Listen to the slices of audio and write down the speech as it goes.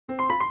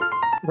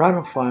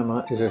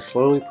Rhinophyma is a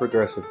slowly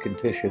progressive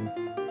condition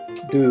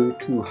due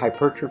to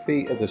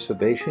hypertrophy of the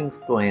sebaceous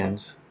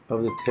glands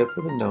of the tip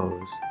of the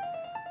nose,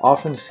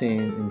 often seen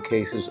in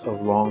cases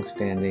of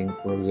long-standing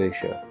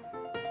rosacea.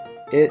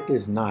 It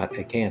is not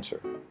a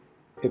cancer.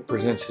 It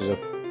presents as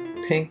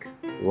a pink,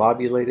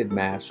 lobulated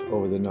mass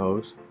over the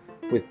nose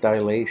with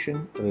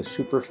dilation of the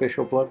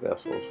superficial blood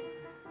vessels.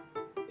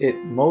 It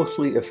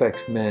mostly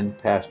affects men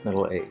past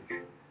middle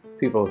age.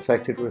 People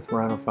affected with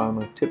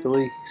rhinophyma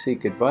typically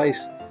seek advice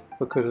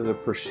because of the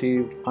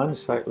perceived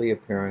unsightly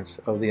appearance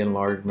of the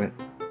enlargement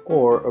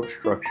or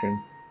obstruction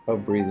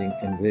of breathing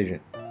and vision.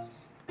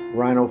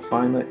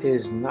 Rhinophyma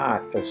is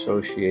not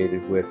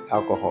associated with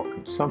alcohol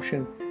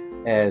consumption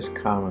as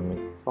commonly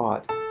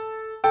thought,